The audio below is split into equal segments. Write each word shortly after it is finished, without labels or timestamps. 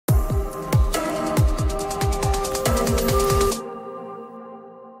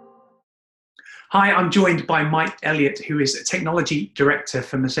Hi, I'm joined by Mike Elliott, who is a Technology Director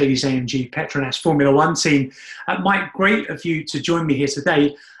for Mercedes-AMG Petronas Formula One team. Mike, great of you to join me here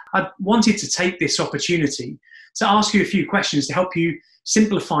today. I wanted to take this opportunity to ask you a few questions to help you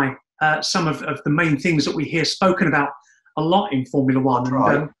simplify some of the main things that we hear spoken about a lot in Formula One.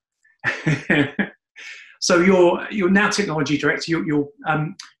 Right. So you're now Technology Director, you're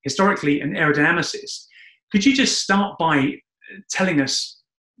historically an aerodynamicist. Could you just start by telling us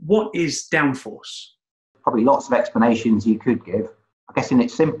what is downforce? Probably lots of explanations you could give. I guess in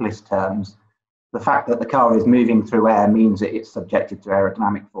its simplest terms, the fact that the car is moving through air means that it's subjected to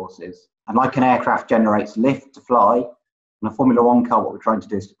aerodynamic forces. And like an aircraft generates lift to fly, in a Formula One car, what we're trying to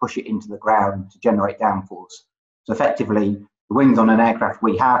do is to push it into the ground to generate downforce. So effectively, the wings on an aircraft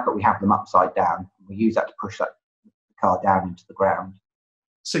we have, but we have them upside down. We use that to push the car down into the ground.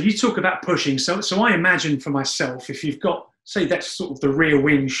 So you talk about pushing. So I imagine for myself, if you've got, say that's sort of the rear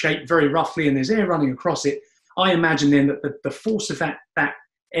wing shaped very roughly and there's air running across it, I imagine then that the force of that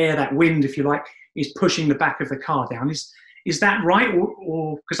air, that wind, if you like, is pushing the back of the car down. Is that right?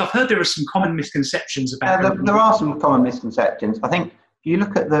 Or because I've heard there are some common misconceptions about there are some common misconceptions. I think if you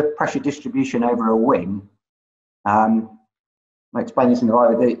look at the pressure distribution over a wing, I'll explain this in the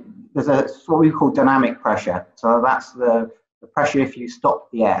right way. There's what we call dynamic pressure. So that's the pressure if you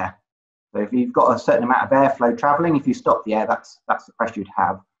stop the air. So if you've got a certain amount of airflow travelling, if you stop the air, that's the pressure you'd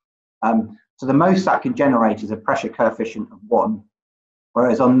have. So the most that can generate is a pressure coefficient of 1.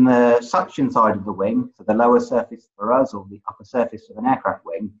 Whereas on the suction side of the wing, so the lower surface for us or the upper surface of an aircraft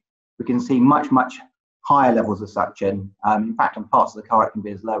wing, we can see much higher levels of suction. In fact, on parts of the car, it can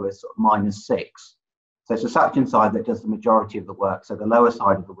be as low as sort of -6. So it's the suction side that does the majority of the work. So the lower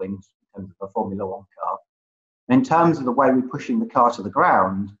side of the wings in terms of a Formula One car. And in terms of the way we're pushing the car to the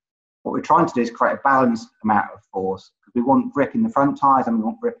ground, what we're trying to do is create a balanced amount of force, because we want grip in the front tyres and we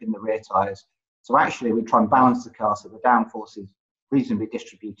want grip in the rear tyres. So actually we try and balance the car so the downforce is reasonably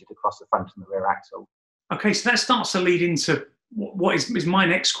distributed across the front and the rear axle. Okay, so that starts to lead into what is my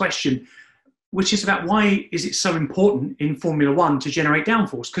next question, which is about why is it so important in Formula One to generate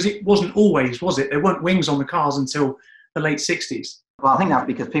downforce? Because it wasn't always, was it? There weren't wings on the cars until the late 60s. Well, I think that's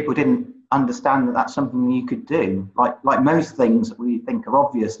because people didn't understand that that's something you could do. Like most things that we think are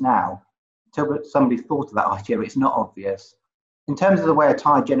obvious now, until somebody thought of that idea, it's not obvious. In terms of the way a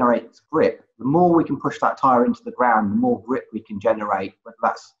tyre generates grip, the more we can push that tyre into the ground, the more grip we can generate, whether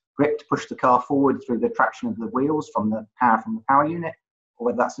that's grip to push the car forward through the traction of the wheels from the power unit, or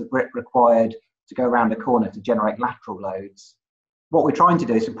whether that's the grip required to go around a corner to generate lateral loads. What we're trying to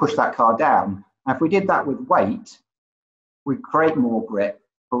do is to push that car down. Now, if we did that with weight, we'd create more grip,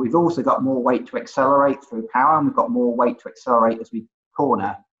 but we've also got more weight to accelerate through power, and we've got more weight to accelerate as we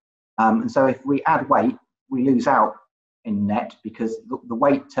corner. And so if we add weight, we lose out in net, because the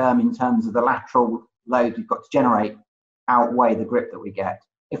weight term in terms of the lateral load we've got to generate outweigh the grip that we get.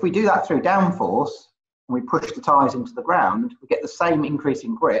 If we do that through downforce, and we push the tyres into the ground, we get the same increase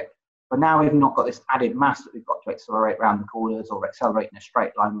in grip, but now we've not got this added mass that we've got to accelerate around the corners or accelerate in a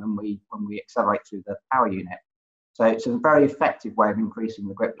straight line when we accelerate through the power unit. So it's a very effective way of increasing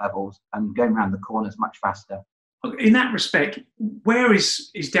the grip levels and going around the corners much faster. In that respect, where is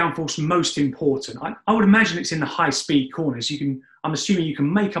downforce most important? I would imagine it's in the high-speed corners. I'm assuming you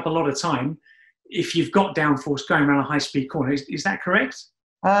can make up a lot of time if you've got downforce going around a high-speed corner. Is that correct?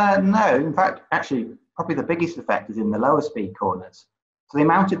 No, in fact, actually, probably the biggest effect is in the lower speed corners. So the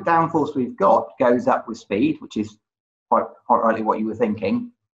amount of downforce we've got goes up with speed, which is quite rightly what you were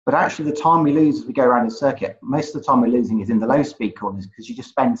thinking. But actually, the time we lose as we go around the circuit, most of the time we're losing is in the low speed corners, because you just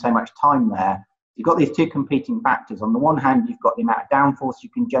spend so much time there. You've got these two competing factors. On the one hand, you've got the amount of downforce you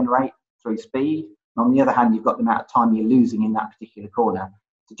can generate through speed. And on the other hand, you've got the amount of time you're losing in that particular corner.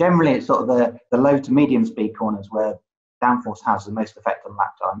 So generally, it's sort of the low to medium speed corners where downforce has the most effect on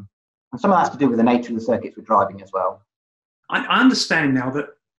lap time. And some of that's to do with the nature of the circuits we're driving as well. I understand now that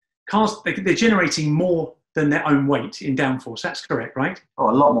cars, they're generating more than their own weight in downforce. That's correct, right? Oh,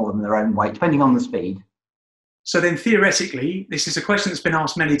 a lot more than their own weight, depending on the speed. So then theoretically, this is a question that's been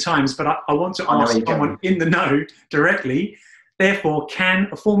asked many times, but I want to ask someone in the know directly. Therefore, can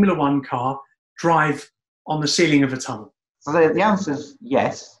a Formula One car drive on the ceiling of a tunnel? So the answer is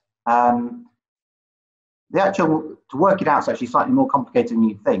yes. To work it out is actually slightly more complicated than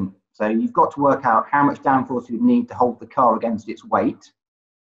you'd think. So you've got to work out how much downforce you'd need to hold the car against its weight.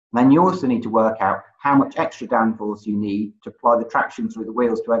 And then you also need to work out how much extra downforce you need to apply the traction through the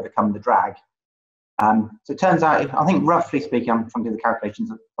wheels to overcome the drag. So it turns out, I think roughly speaking, I'm trying to do the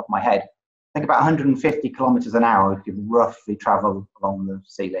calculations off the top of my head, I think about 150 kilometres an hour we could roughly travel along the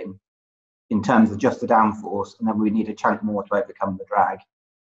ceiling in terms of just the downforce, and then we need a chunk more to overcome the drag.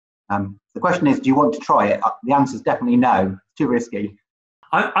 The question is, do you want to try it? The answer is definitely no. It's too risky.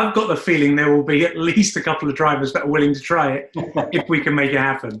 I've got the feeling there will be at least a couple of drivers that are willing to try it if we can make it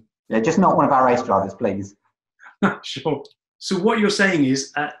happen. Yeah, just not one of our race drivers, please. Sure. So what you're saying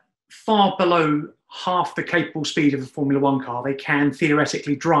is far below half the capable speed of a Formula One car, they can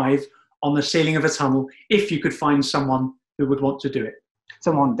theoretically drive on the ceiling of a tunnel if you could find someone who would want to do it.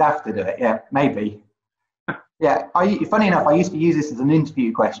 Someone daft to do it, yeah, maybe. Yeah, funny enough, I used to use this as an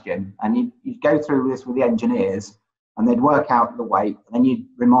interview question, and you'd go through this with the engineers, and they'd work out the weight, and then you'd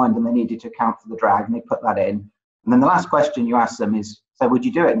remind them they needed to account for the drag, and they'd put that in. And then the last question you ask them is, so would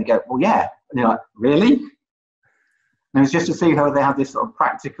you do it? And they go, well, yeah. And you're like, really? And it was just to see how they have this sort of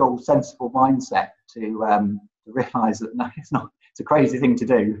practical, sensible mindset to realise that no, it's a crazy thing to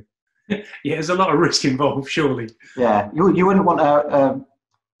do. Yeah, there's a lot of risk involved, surely. Yeah, you wouldn't want to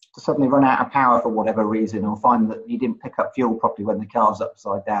suddenly run out of power for whatever reason, or find that you didn't pick up fuel properly when the car's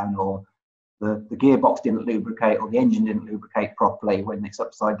upside down, or the gearbox didn't lubricate, or the engine didn't lubricate properly when it's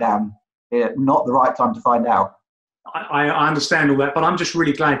upside down. Yeah, not the right time to find out. I understand all that, but I'm just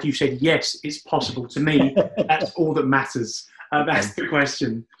really glad you said yes, it's possible. To me, that's all that matters. That's the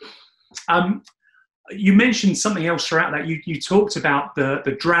question. You mentioned something else throughout that. You talked about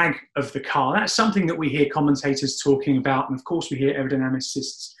the drag of the car. That's something that we hear commentators talking about, and of course we hear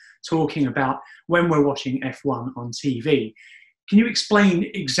aerodynamicists talking about when we're watching F1 on TV. Can you explain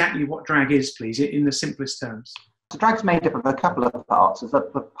exactly what drag is, please, in the simplest terms? So drag's made up of a couple of parts. There's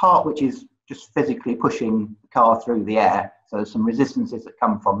the part which is just physically pushing the car through the air, so there's some resistances that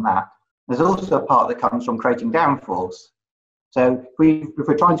come from that. There's also a part that comes from creating downforce. So if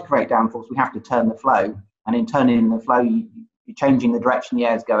we're trying to create downforce, we have to turn the flow, and in turning the flow, you're changing the direction the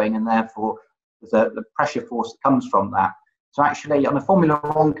air's going, and therefore there's the pressure force that comes from that. So actually, on a Formula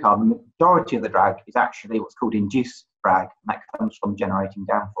One car, the majority of the drag is actually what's called induced drag, and that comes from generating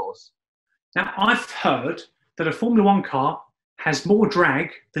downforce. Now, I've heard that a Formula One car has more drag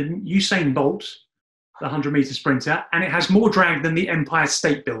than Usain Bolt, the 100-meter sprinter, and it has more drag than the Empire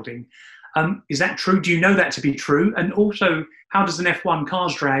State Building. Is that true? Do you know that to be true? And also, how does an F1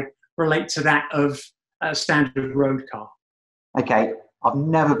 car's drag relate to that of a standard road car? Okay, I've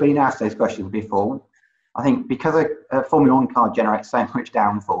never been asked those questions before. I think because a Formula One car generates so much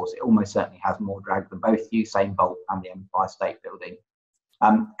downforce, it almost certainly has more drag than both Usain Bolt and the Empire State Building.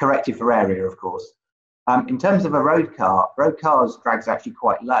 Corrected for area, of course. In terms of a road car's drag is actually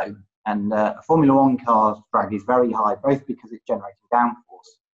quite low, and a Formula One car's drag is very high, both because it's generating downforce,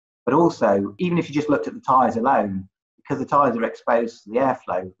 but also, even if you just looked at the tyres alone, because the tyres are exposed to the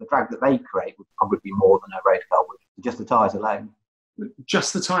airflow, the drag that they create would probably be more than a road car would, just the tyres alone.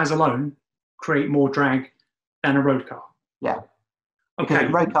 Just the tyres alone create more drag than a road car? Yeah. Okay. Because the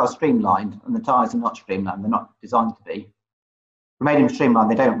road car is streamlined, and the tyres are not streamlined. They're not designed to be. We made them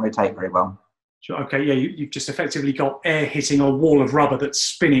streamlined, they don't rotate very well. Sure. Okay, yeah, you've just effectively got air hitting a wall of rubber that's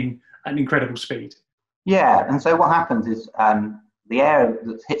spinning at an incredible speed. Yeah, and so what happens is the air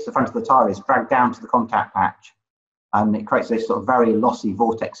that hits the front of the tyre is dragged down to the contact patch, and it creates this sort of very lossy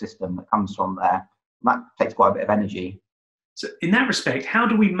vortex system that comes from there. And that takes quite a bit of energy. So in that respect, how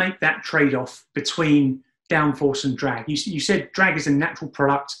do we make that trade-off between downforce and drag? You said drag is a natural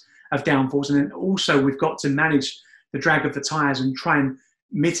product of downforce, and then also we've got to manage the drag of the tyres and try and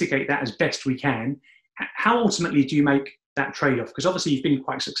mitigate that as best we can. How ultimately do you make that trade-off? Because obviously you've been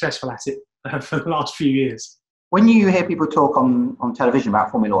quite successful at it for the last few years. When you hear people talk on television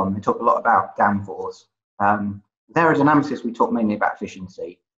about Formula One, they talk a lot about downforce. With aerodynamics, we talk mainly about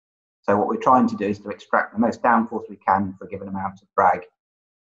efficiency. So what we're trying to do is to extract the most downforce we can for a given amount of drag.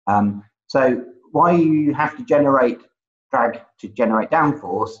 So why you have to generate drag to generate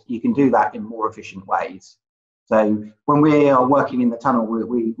downforce, you can do that in more efficient ways. So when we are working in the tunnel,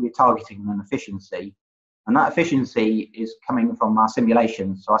 we're targeting an efficiency, and that efficiency is coming from our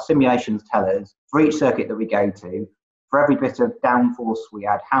simulations. So our simulations tell us for each circuit that we go to, for every bit of downforce we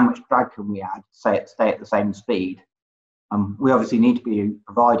add, how much drag can we add to stay at the same speed. We obviously need to be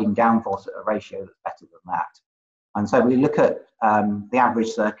providing downforce at a ratio that's better than that. And so we look at the average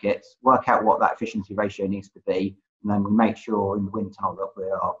circuits, work out what that efficiency ratio needs to be, and then we make sure in the wind tunnel that we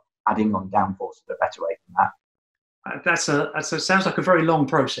are adding on downforce at a better rate than that. Sounds like a very long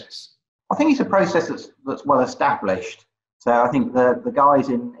process. I think it's a process that's well established. So I think the guys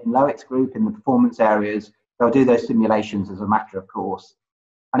in Elliott's group in the performance areas, they'll do those simulations as a matter of course.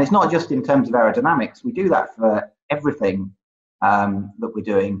 And it's not just in terms of aerodynamics. We do that for everything that we're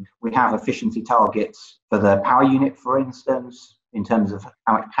doing. We have efficiency targets for the power unit, for instance, in terms of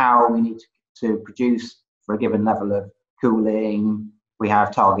how much power we need to produce for a given level of cooling. We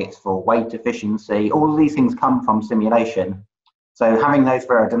have targets for weight efficiency. All of these things come from simulation. So having those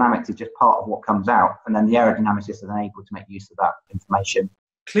for aerodynamics is just part of what comes out, and then the aerodynamicists are then able to make use of that information.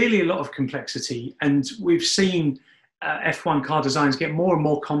 Clearly a lot of complexity, and we've seen F1 car designs get more and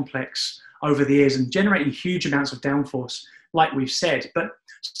more complex over the years and generating huge amounts of downforce, like we've said. But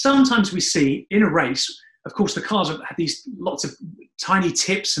sometimes we see in a race, of course, the cars have these lots of tiny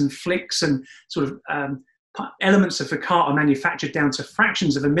tips and flicks and sort of elements of the car are manufactured down to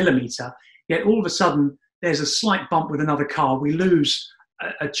fractions of a millimetre, yet all of a sudden there's a slight bump with another car. We lose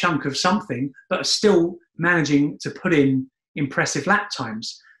a chunk of something, but are still managing to put in impressive lap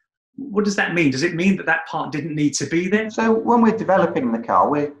times. What does that mean? Does it mean that that part didn't need to be there? So when we're developing the car,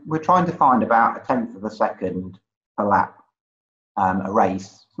 we're trying to find about a tenth of a second per lap a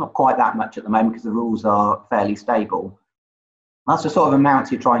race. It's not quite that much at the moment because the rules are fairly stable. That's the sort of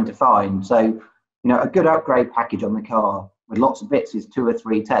amount you're trying to find. So, a good upgrade package on the car with lots of bits is 2 or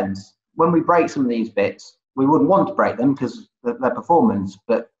 3 tenths. When we break some of these bits, we wouldn't want to break them because they're performance,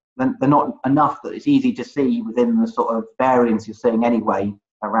 but they're not enough that it's easy to see within the sort of variance you're seeing anyway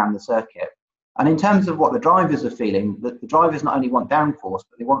around the circuit. And in terms of what the drivers are feeling, the drivers not only want downforce,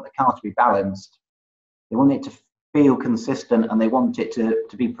 but they want the car to be balanced. They want it to feel consistent, and they want it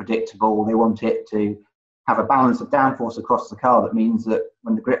to be predictable. They want it to have a balance of downforce across the car that means that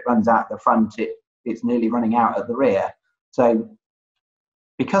when the grip runs out the front, it's nearly running out at the rear. So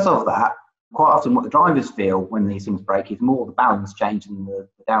because of that, quite often what the drivers feel when these things break is more the balance change than the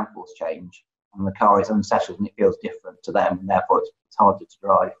downforce change. And the car is unsettled and it feels different to them, and therefore it's harder to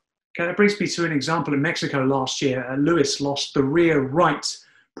drive. Okay, that brings me to an example in Mexico last year. Lewis lost the rear right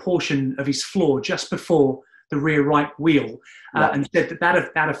portion of his floor just before the rear right wheel, and said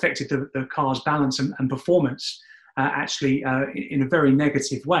that affected the car's balance and performance actually in a very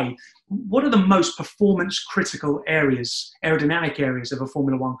negative way. What are the most performance critical areas, aerodynamic areas of a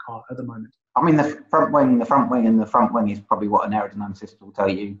Formula One car at the moment? I mean, the front wing is probably what an aerodynamicist will tell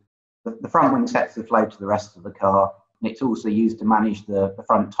you. The front wing sets the flow to the rest of the car, and it's also used to manage the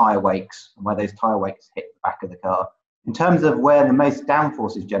front tyre wakes and where those tyre wakes hit the back of the car. In terms of where the most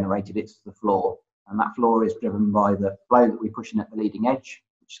downforce is generated, it's the floor, and that floor is driven by the flow that we push in at the leading edge,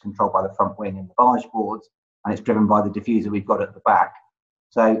 which is controlled by the front wing and the barge boards, and it's driven by the diffuser we've got at the back.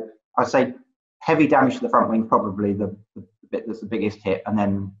 So I'd say heavy damage to the front wing, probably the bit that's the biggest hit, and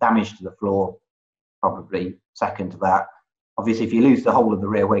then damage to the floor, probably second to that. Obviously, if you lose the whole of the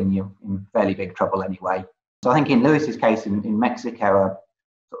rear wing, you're in fairly big trouble anyway. So I think in Lewis's case in Mexico,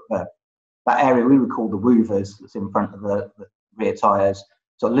 that area we would call the woovers that's in front of the rear tyres,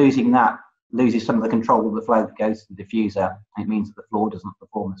 so losing that loses some of the control of the flow that goes to the diffuser. It means that the floor doesn't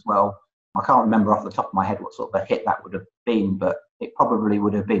perform as well. I can't remember off the top of my head what sort of a hit that would have been, but it probably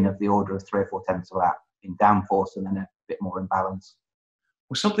would have been of the order of 3 or 4 tenths of a lap in downforce and then a bit more in balance.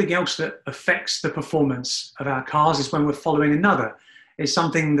 Well, something else that affects the performance of our cars is when we're following another. It's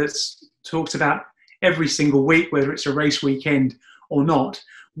something that's talked about every single week, whether it's a race weekend or not.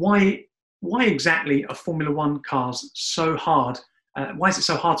 Why exactly are Formula One cars so hard? Why is it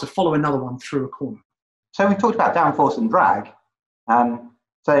so hard to follow another one through a corner? So we've talked about downforce and drag.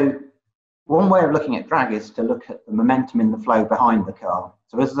 So one way of looking at drag is to look at the momentum in the flow behind the car.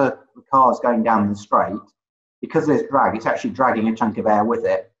 So as the car's going down the straight, because there's drag, it's actually dragging a chunk of air with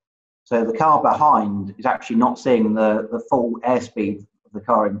it. So the car behind is actually not seeing the full airspeed of the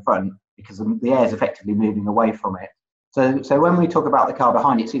car in front because the air is effectively moving away from it. So when we talk about the car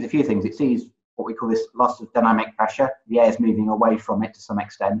behind, it sees a few things. It sees what we call this loss of dynamic pressure. The air is moving away from it to some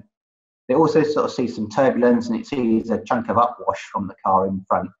extent. It also sort of sees some turbulence, and it sees a chunk of upwash from the car in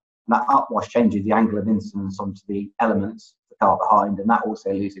front. And that upwash changes the angle of incidence onto the elements of the car behind, and that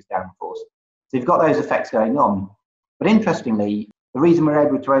also loses downforce. So you've got those effects going on. But interestingly, the reason we're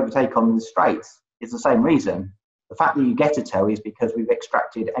able to overtake on the straights is the same reason. The fact that you get a tow is because we've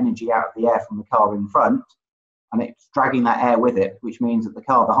extracted energy out of the air from the car in front, and it's dragging that air with it, which means that the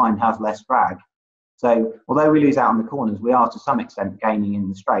car behind has less drag. So although we lose out on the corners, we are to some extent gaining in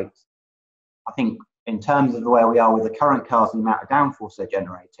the straights. I think in terms of where we are with the current cars and the amount of downforce they're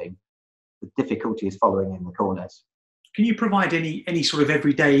generating, the difficulty is following in the corners. Can you provide any sort of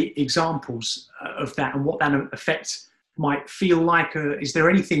everyday examples of that and what that effect might feel like? Is there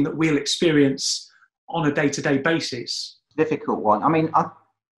anything that we'll experience on a day-to-day basis? Difficult one. I mean,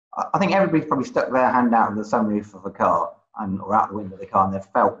 I think everybody's probably stuck their hand out of the sunroof of a car or out the window of the car, and they've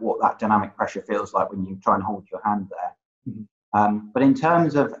felt what that dynamic pressure feels like when you try and hold your hand there. Mm-hmm. But in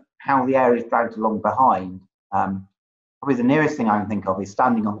terms of how the air is dragged along behind, probably the nearest thing I can think of is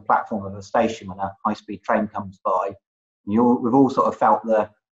standing on the platform of a station when a high-speed train comes by. We've all sort of felt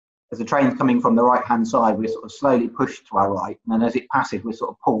as the train's coming from the right-hand side, we're sort of slowly pushed to our right, and then as it passes, we're sort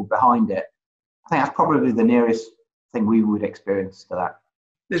of pulled behind it. I think that's probably the nearest thing we would experience to that.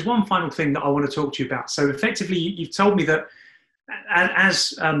 There's one final thing that I want to talk to you about. So effectively, you've told me that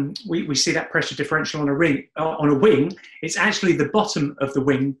as we see that pressure differential on a wing, it's actually the bottom of the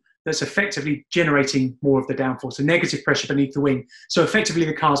wing that's effectively generating more of the downforce, a negative pressure beneath the wing. So effectively,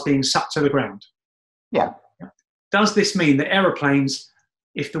 the car's being sucked to the ground. Yeah. Does this mean that aeroplanes,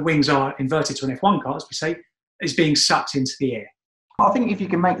 if the wings are inverted to an F1 car, as we say, is being sucked into the air? I think if you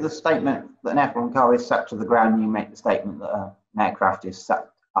can make the statement that an F1 car is sucked to the ground, you make the statement that an aircraft is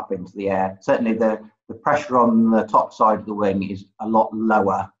sucked up into the air. Certainly the pressure on the top side of the wing is a lot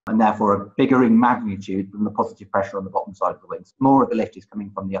lower and therefore a bigger in magnitude than the positive pressure on the bottom side of the wing. More of the lift is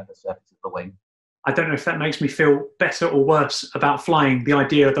coming from the upper surface of the wing. I don't know if that makes me feel better or worse about flying, the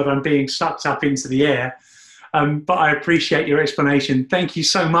idea that I'm being sucked up into the air. But I appreciate your explanation. Thank you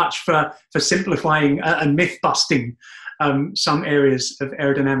so much for simplifying and myth-busting some areas of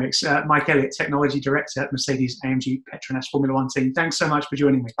aerodynamics. Mike Elliott, Technology Director at Mercedes-AMG Petronas Formula One team. Thanks so much for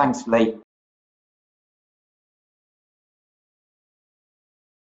joining me. Thanks, Lee.